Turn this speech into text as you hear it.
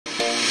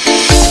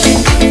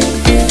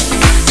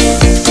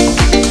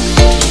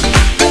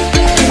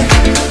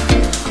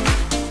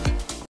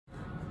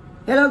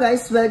Hello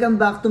guys, welcome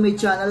back to my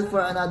channel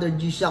for another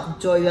G-shock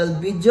tutorial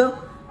video.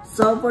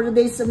 So for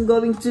today's I'm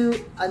going to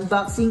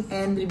unboxing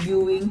and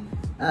reviewing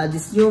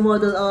this new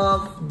model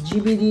of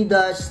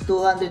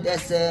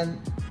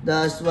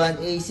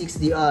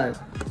Gbd-200sm-1a6dr.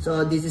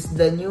 So this is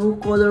the new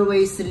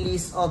colorways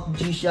release of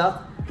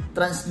G-shock,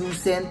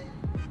 translucent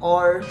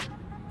or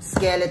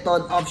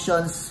skeleton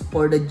options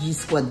for the G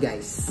Squad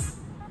guys.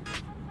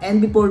 And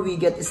before we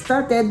get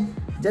started,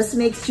 just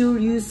make sure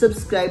you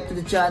subscribe to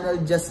the channel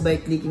just by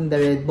clicking the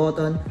red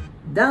button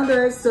down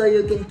there so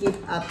you can keep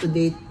up to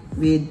date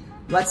with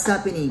what's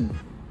happening.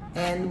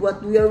 And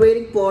what we are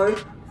waiting for,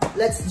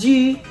 let's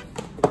G!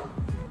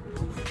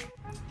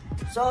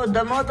 So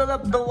the model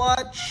of the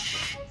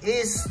watch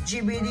is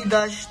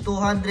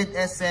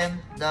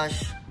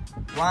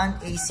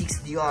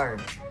Gbd-200sm-1a6dr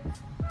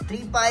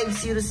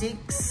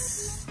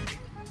 3506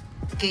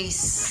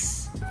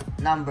 case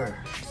number.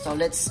 So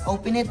let's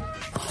open it.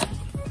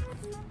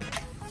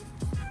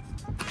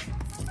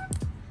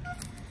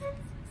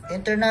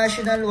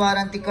 International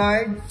warranty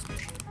card,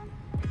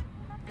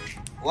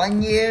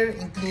 1 year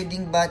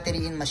including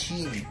battery and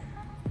machine.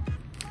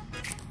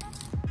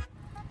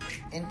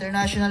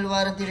 International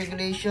warranty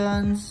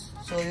regulations,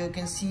 so you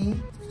can see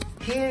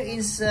here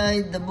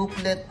inside the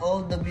booklet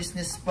all the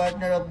business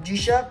partner of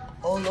G-shock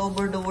all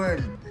over the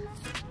world.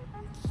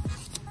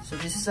 So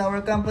this is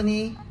our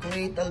company,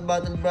 Kuwait Al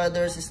Battle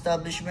Brothers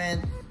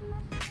establishment.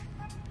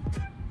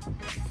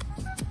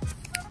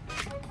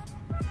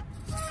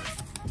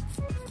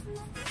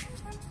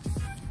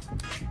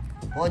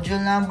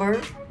 Module number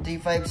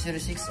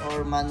 3506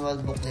 or manual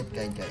booklet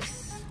guide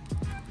guys.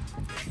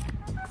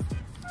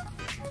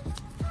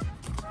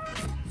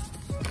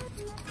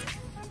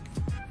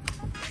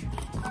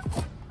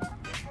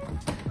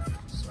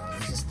 So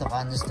this is the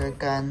canister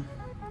can.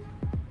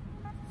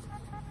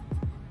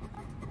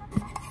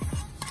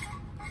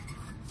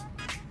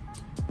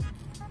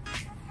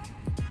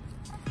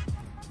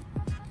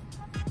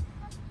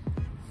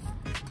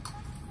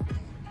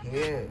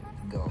 Here it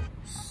goes.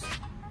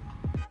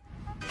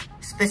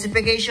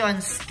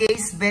 Specifications: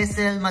 case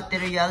bezel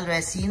material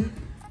resin,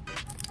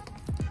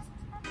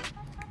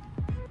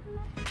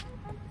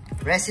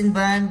 resin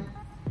band,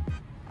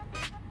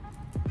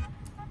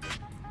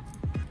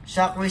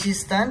 shock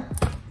resistant,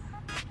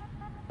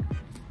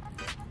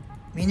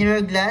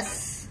 mineral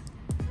glass,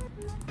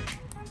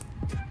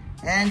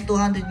 and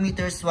 200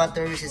 meters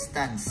water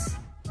resistance.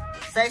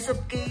 Size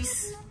of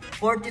case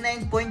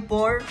 49.4,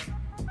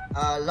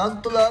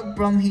 lug to lug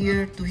from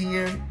here to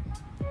here.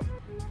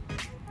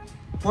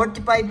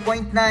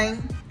 45.9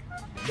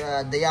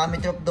 the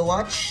diameter of the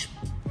watch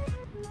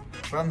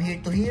from here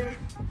to here,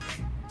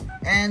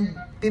 and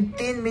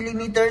 15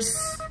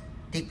 millimeters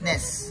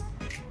thickness.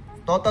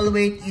 Total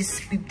weight is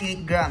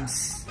 58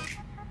 grams.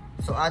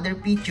 So other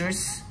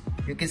features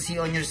you can see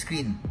on your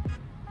screen.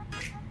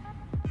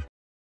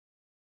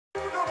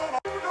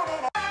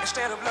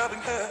 Instead of loving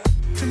her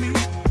to me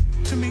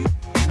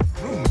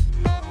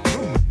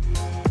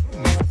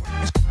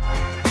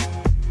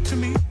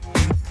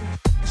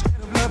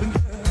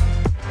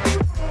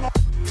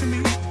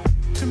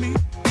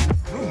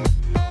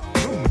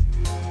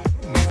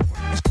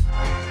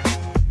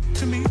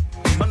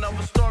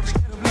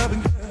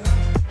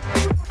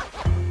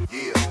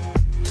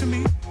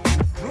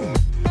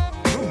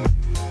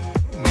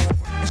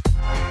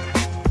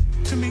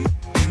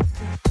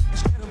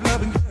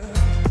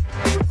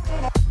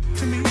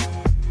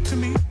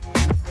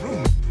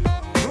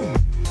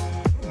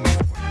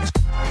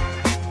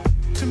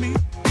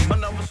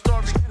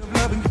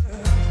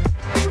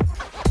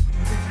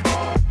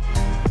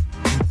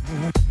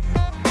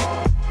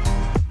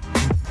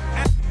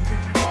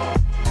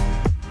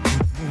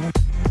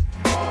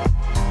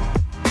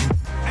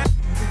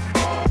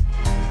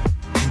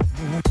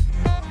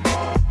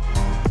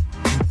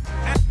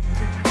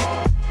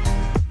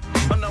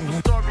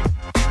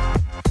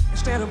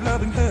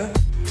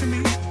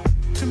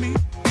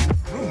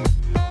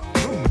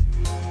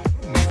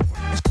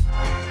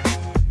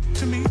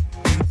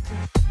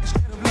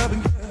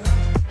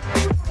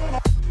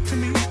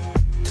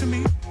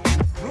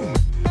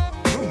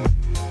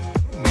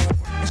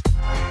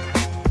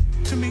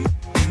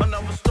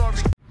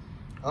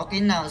Okay,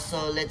 now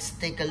so let's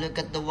take a look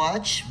at the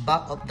watch.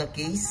 Back of the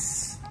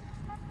case.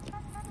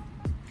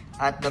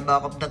 At the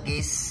back of the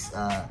case,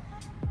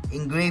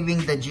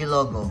 engraving the G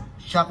logo.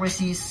 Shock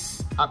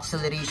resist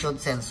acceleration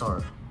sensor.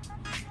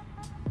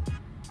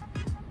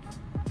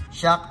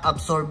 Shock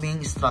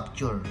absorbing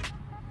structure.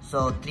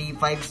 So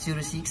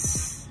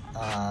 3506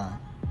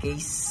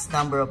 case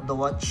number of the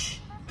watch,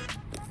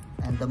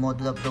 and the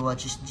model of the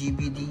watch is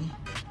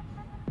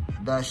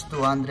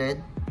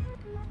Gbd-200,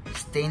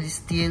 stainless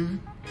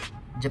steel,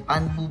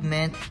 Japan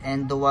movement,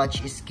 and the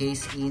watch is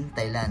cased in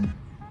Thailand.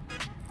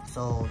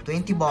 So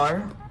 20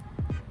 bar,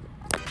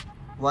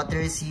 water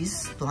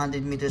resist,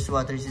 200 meters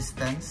water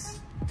resistance.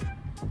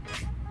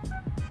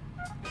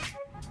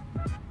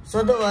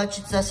 So the watch,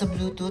 it has a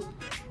Bluetooth.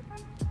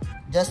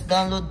 Just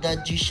download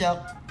the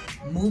G-shock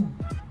Move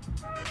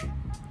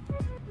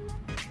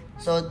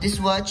So this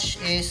watch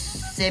is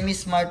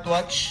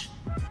semi-smartwatch.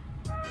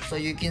 So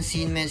you can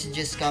see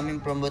messages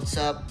coming from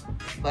WhatsApp,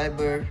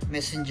 Viber,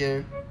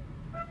 Messenger.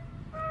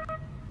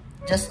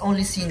 Just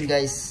only seen,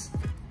 guys.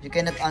 You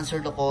cannot answer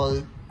the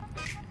call,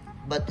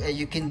 but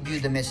you can view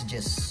the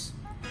messages.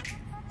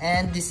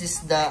 And this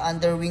is the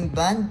underwing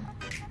band.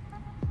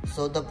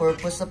 So the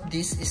purpose of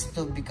this is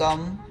to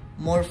become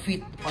more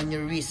fit on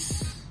your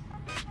wrist.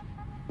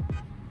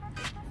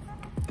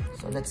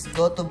 So let's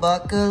go to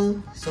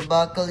buckle. So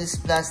buckle is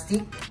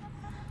plastic,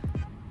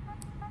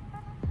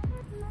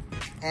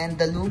 and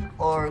the loop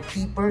or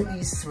keeper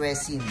is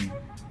resin.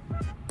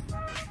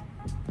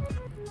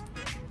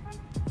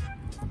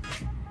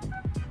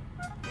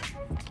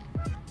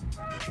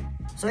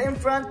 So in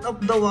front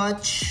of the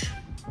watch,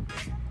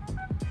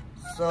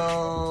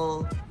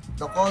 so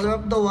the color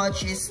of the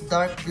watch is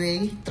dark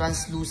gray,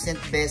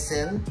 translucent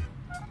bezel,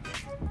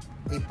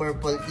 a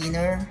purple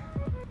inner,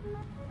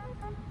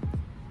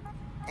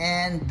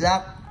 and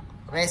black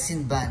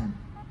resin band.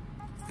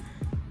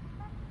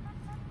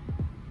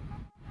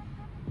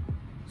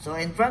 So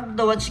in front of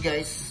the watch,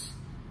 guys,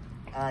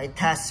 it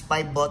has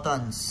 5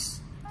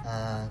 buttons,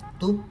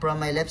 2 from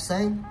my left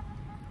side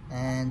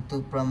and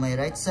 2 from my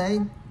right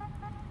side,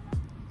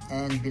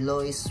 and below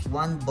is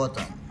 1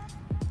 button.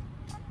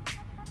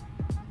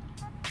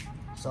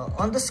 So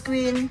on the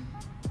screen,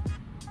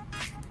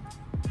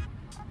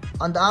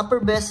 on the upper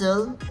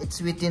bezel,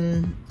 it's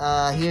written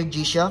here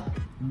G-shock.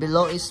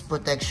 Below is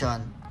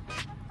protection.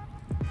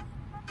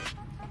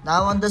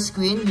 Now on the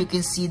screen, you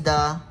can see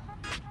the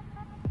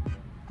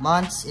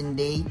months and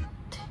date,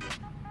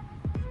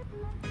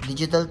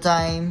 digital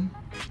time,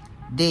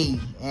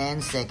 day,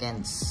 and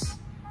seconds.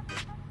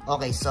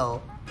 Okay,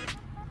 so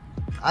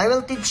I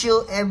will teach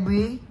you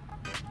every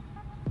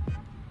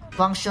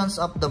functions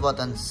of the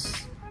buttons.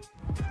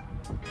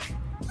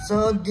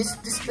 So this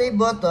display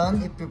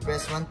button, if you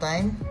press 1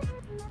 time,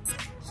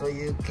 so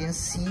you can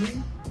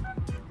see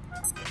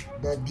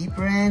the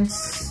different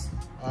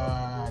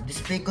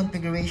display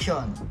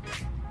configuration.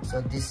 So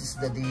this is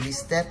the daily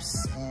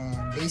steps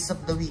and days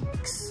of the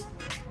weeks,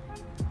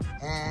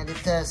 and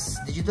it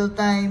has digital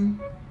time,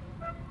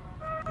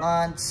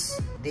 months,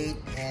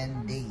 date,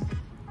 and day.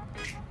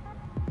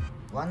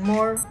 One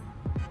more.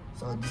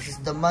 So this is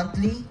the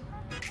monthly,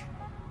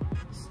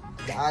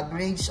 the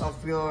average of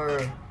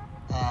your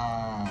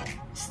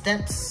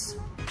steps,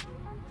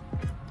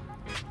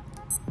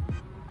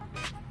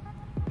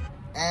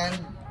 and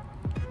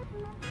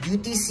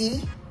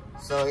UTC,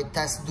 so it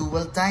has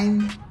dual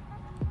time,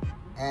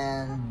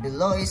 and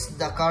below is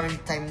the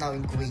current time now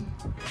in Kuwait.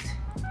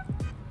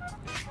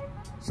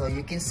 So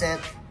you can set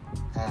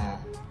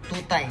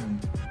 2 time.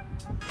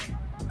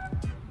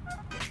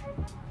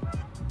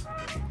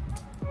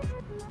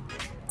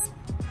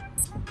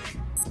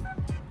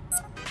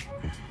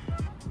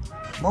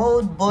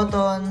 Mode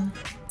button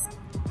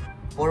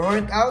for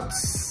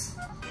workouts,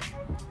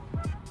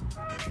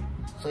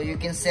 so you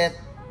can set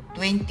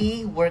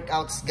 20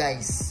 workouts,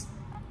 guys.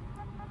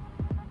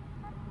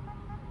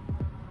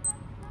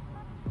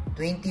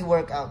 20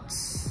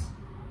 workouts.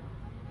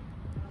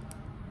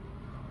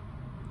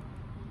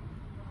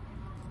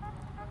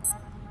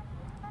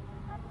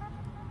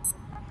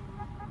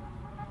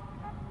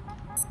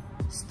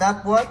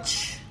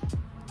 Stopwatch.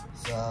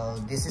 So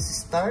this is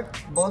start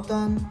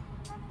button.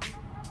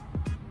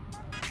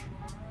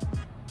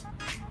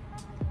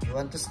 You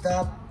want to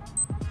stop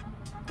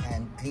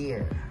and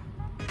clear.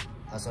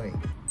 Sorry.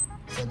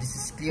 So this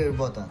is clear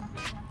button.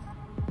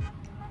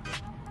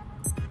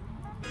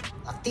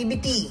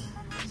 Activity.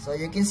 So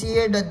you can see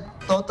here the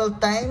total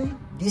time,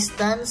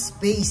 distance,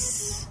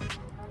 pace.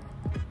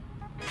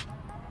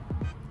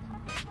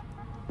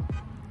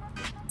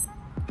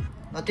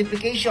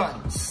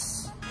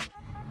 Notifications.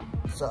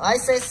 So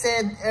as I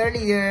said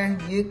earlier,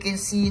 you can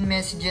see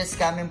messages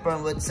coming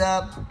from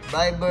WhatsApp,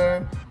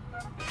 Viber,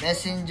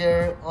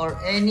 Messenger,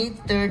 or any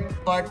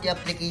third-party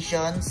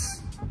applications,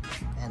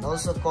 and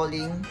also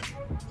calling.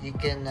 You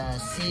can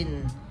see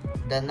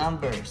the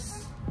numbers.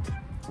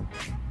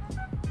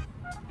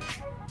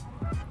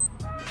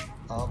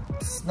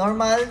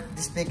 Normal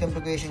display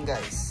configuration,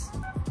 guys.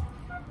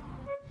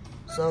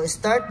 So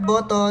start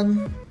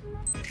button.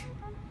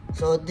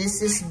 So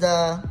this is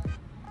the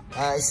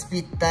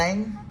speed,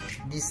 time,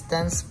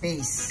 distance,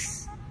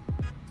 pace.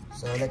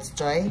 So let's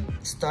try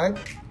start.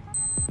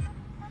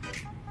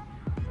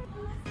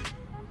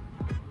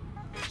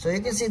 So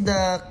you can see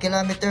the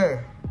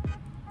kilometer,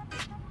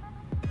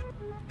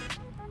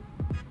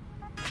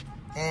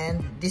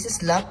 and this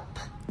is lap.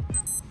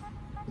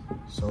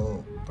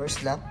 So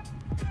first lap,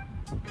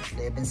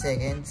 11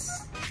 seconds.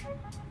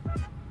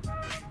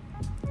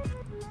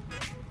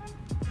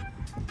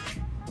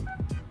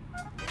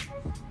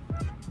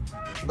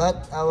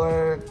 But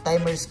our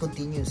timer is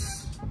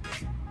continuous.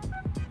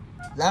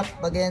 Lap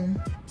again,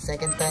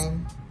 second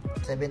time,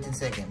 17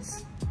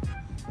 seconds.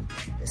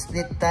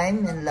 Split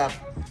time and lap.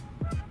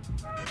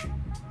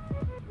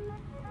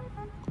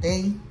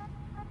 Okay.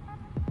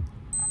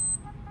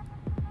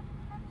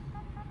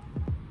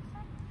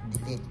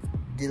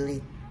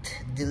 Delete.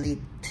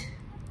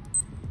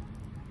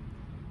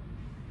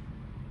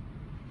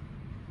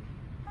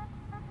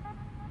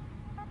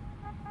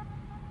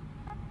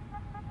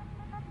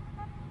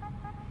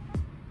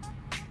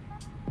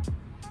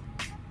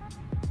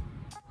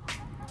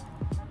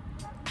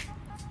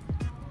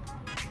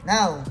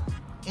 Now,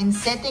 in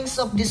settings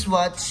of this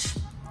watch,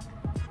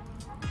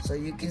 so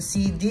you can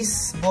see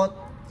this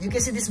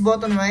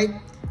button,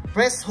 right?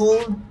 Press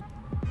hold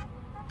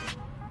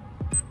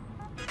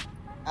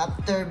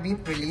after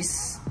beep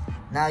release.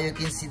 Now you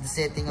can see the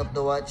setting of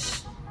the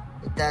watch.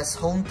 It has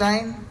home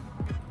time,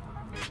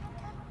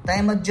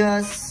 time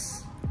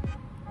adjust,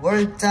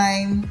 world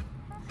time,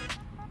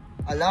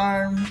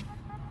 alarm,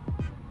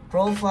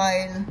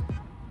 profile,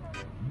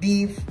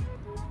 beep,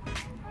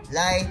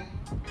 light,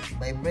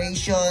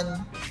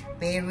 vibration,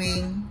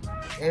 pairing,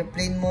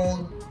 airplane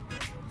mode,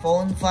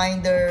 phone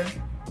finder,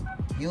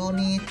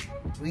 unit,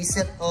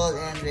 reset all,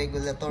 and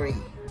regulatory.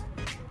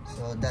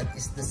 So that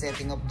is the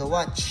setting of the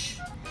watch.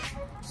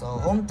 So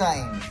home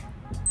time,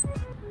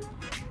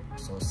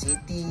 so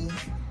city,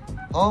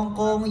 Hong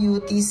Kong,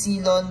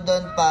 UTC,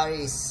 London,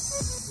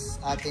 Paris,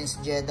 Athens,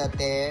 Jeddah,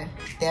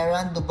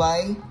 Tehran,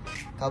 Dubai,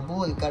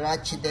 Kabul,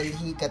 Karachi,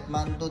 Delhi,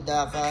 Kathmandu,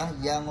 Dhaka,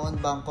 Yangon,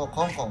 Bangkok,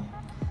 Hong Kong.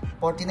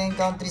 49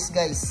 countries,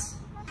 guys.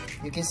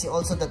 You can see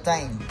also the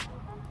time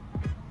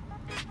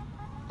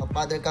of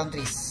other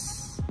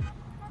countries.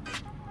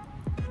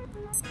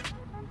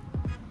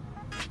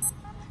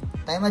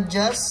 Time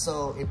adjust.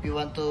 So if you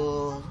want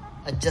to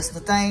adjust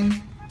the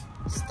time,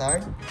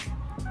 start.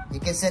 You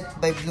can set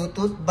by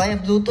Bluetooth,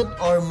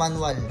 or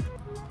manual.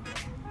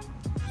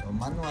 So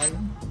manual.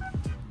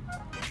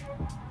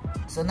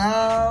 So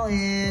now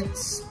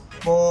it's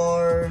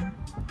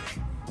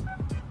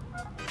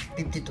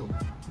 4:52.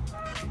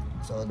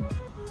 So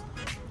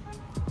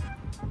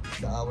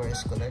the hour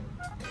is correct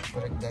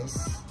guys.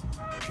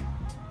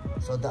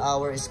 So the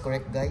hour is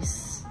correct,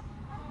 guys.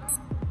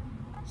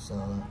 So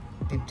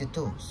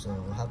 52. So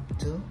have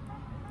to.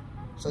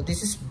 So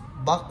this is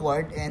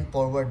backward and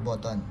forward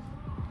button.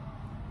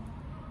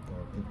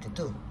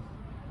 52.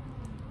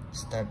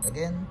 Start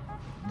again.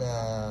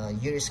 The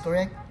year is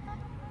correct,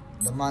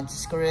 the month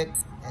is correct,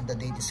 and the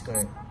date is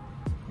correct.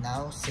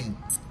 Now save.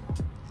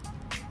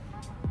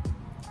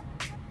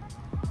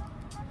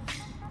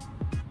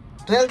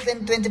 (12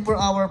 and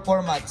 24-hour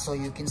format, so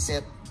you can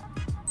set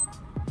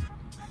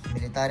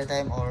military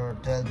time or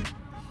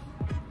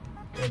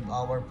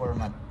 12-hour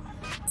format.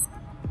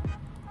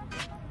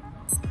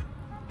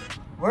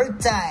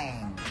 World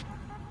time.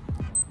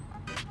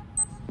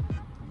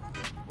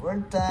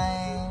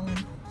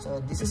 So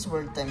this is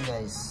world time,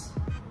 guys.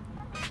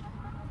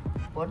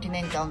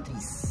 49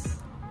 countries.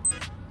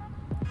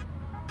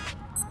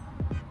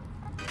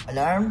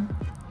 Alarm.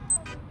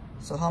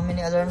 So how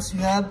many alarms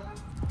we have?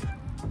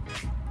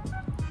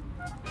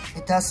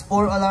 It has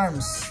 4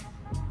 alarms.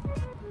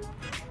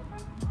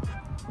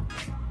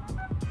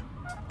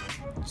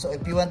 So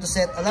if you want to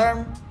set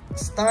alarm,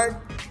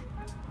 start,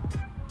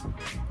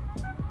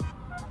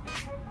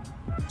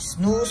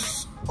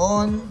 snooze,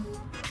 on.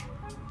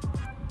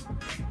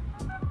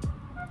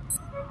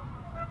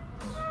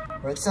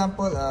 For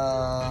example,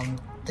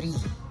 3.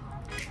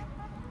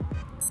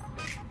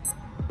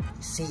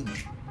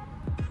 Save.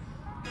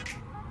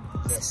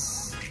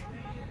 Yes.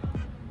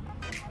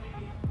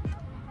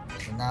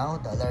 So now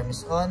the alarm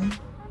is on.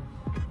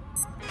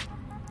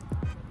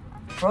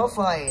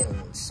 Profile.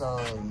 So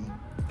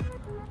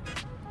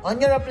on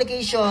your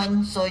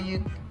application, so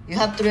you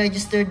have to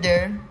register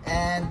there,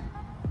 and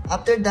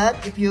after that,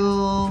 if you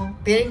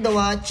pairing the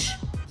watch,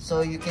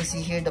 so you can see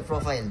here the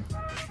profile.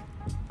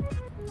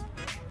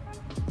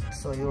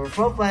 So your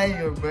profile,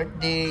 your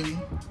birthday,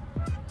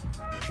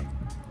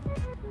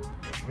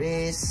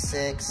 race,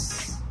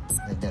 sex,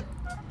 like that.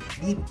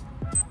 Beep.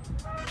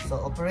 So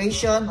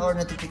operation or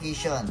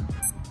notification.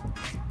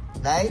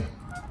 Light,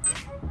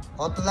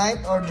 auto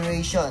light or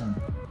duration.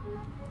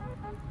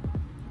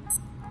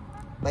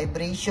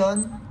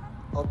 Vibration,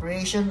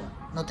 operation,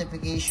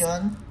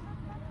 notification.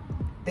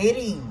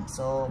 Pairing.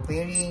 So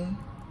pairing.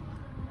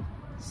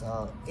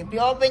 So if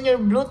you open your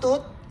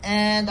Bluetooth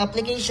and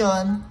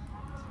application,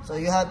 so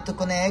you have to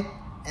connect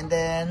and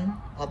then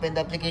open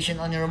the application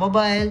on your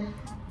mobile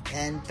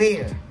and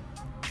pair.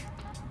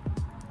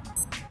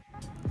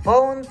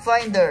 Phone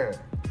finder.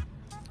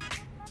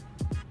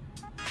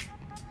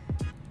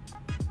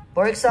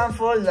 For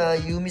example,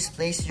 you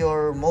misplaced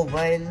your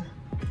mobile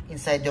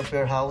inside of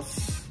your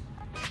house.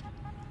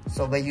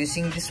 So by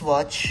using this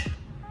watch,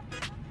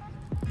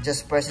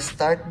 just press the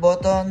start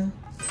button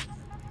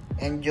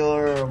and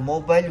your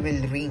mobile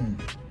will ring.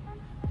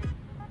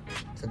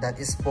 So that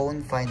is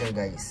phone finder,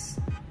 guys.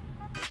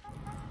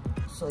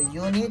 So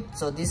unit,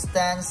 so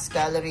distance,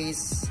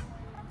 calories,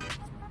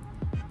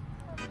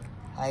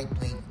 height,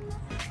 weight.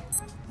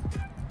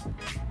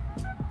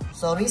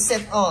 So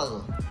reset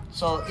all.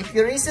 So if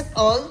you reset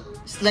all,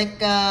 it's like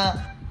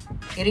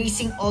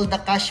erasing all the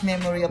cache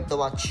memory of the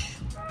watch.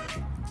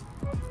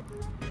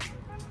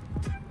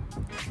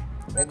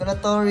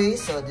 Regulatory,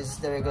 so this is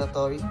the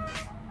regulatory.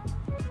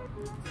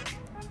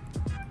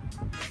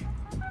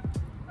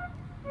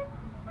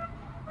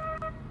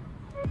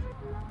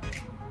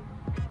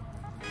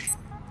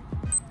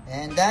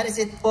 And that is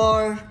it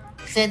for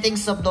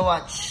settings of the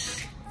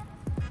watch.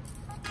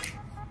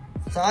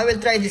 So I will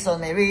try this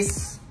on my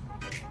wrist.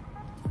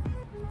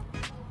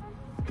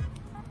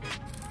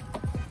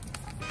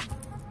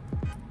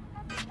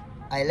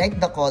 I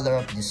like the color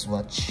of this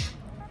watch.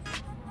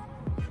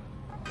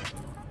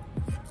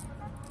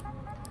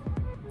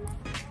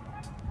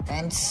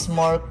 And it's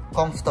more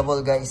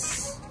comfortable,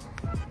 guys,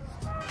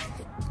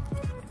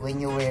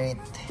 when you wear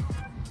it.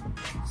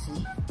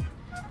 See?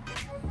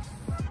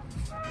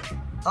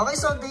 Okay,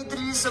 so date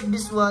release of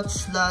this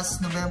watch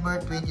last November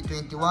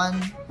 2021.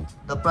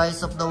 The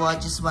price of the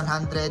watch is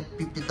 $150.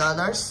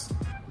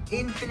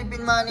 In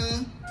Philippine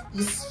money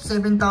is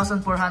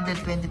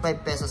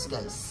 7,425 pesos,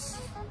 guys.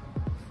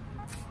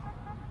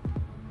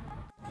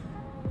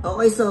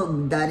 Okay, so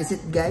that is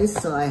it, guys.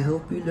 So I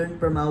hope you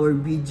learned from our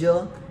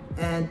video.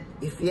 And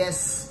if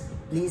yes,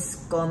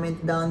 please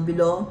comment down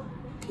below.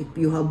 If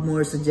you have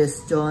more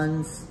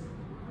suggestions,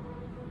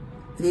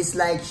 please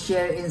like,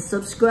 share, and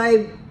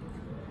subscribe.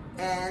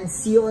 And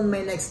see you on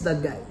my next vlog,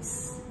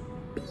 guys.